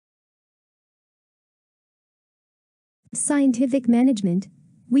Scientific management.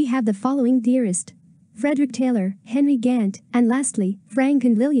 We have the following theorists: Frederick Taylor, Henry GANTT, and lastly, Frank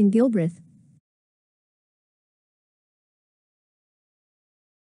and Lillian GILBRETH.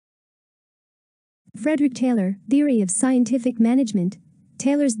 Frederick Taylor, Theory of Scientific Management.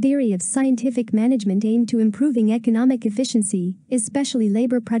 Taylor's theory of scientific management aimed to improving economic efficiency, especially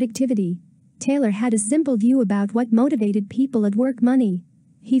labor productivity. Taylor had a simple view about what motivated people at work: money.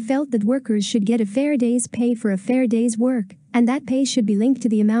 He felt that workers should get a fair day's pay for a fair day's work, and that pay should be linked to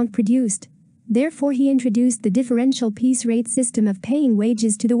the amount produced. Therefore, he introduced the differential piece rate system of paying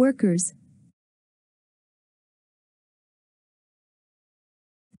wages to the workers.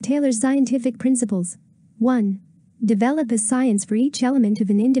 Taylor's scientific principles. 1. Develop a science for each element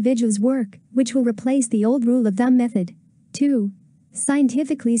of an individual's work, which will replace the old rule of thumb method. 2.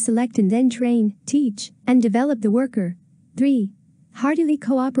 Scientifically select and then train, teach, and develop the worker. 3. Heartily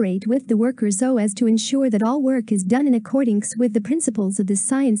cooperate with the worker so as to ensure that all work is done in accordance with the principles of the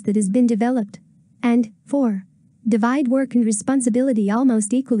science that has been developed. And 4. Divide work and responsibility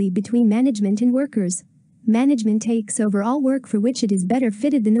almost equally between management and workers. Management takes over all work for which it is better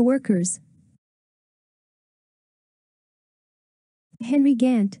fitted than the workers. Henry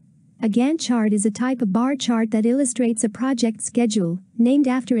GANTT. A Gantt chart is a type of bar chart that illustrates a project schedule, named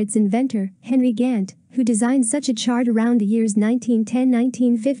after its inventor, Henry GANTT, who designed such a chart around the years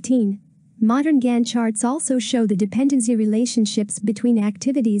 1910–1915. Modern Gantt charts also show the dependency relationships between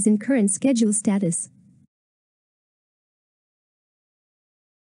activities and current schedule status.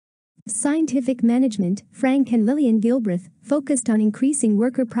 Scientific management. Frank and Lillian GILBRETH focused on increasing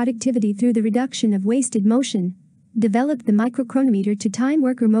worker productivity through the reduction of wasted motion. Develop the microchronometer to time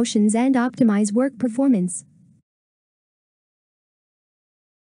worker motions and optimize work performance.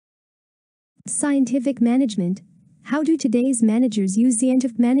 Scientific management. How do today's managers use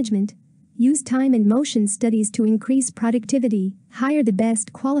scientific management? Use time and motion studies to increase productivity, hire the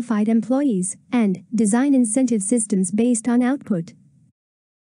best qualified employees, and design incentive systems based on output.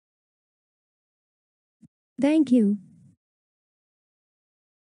 Thank you.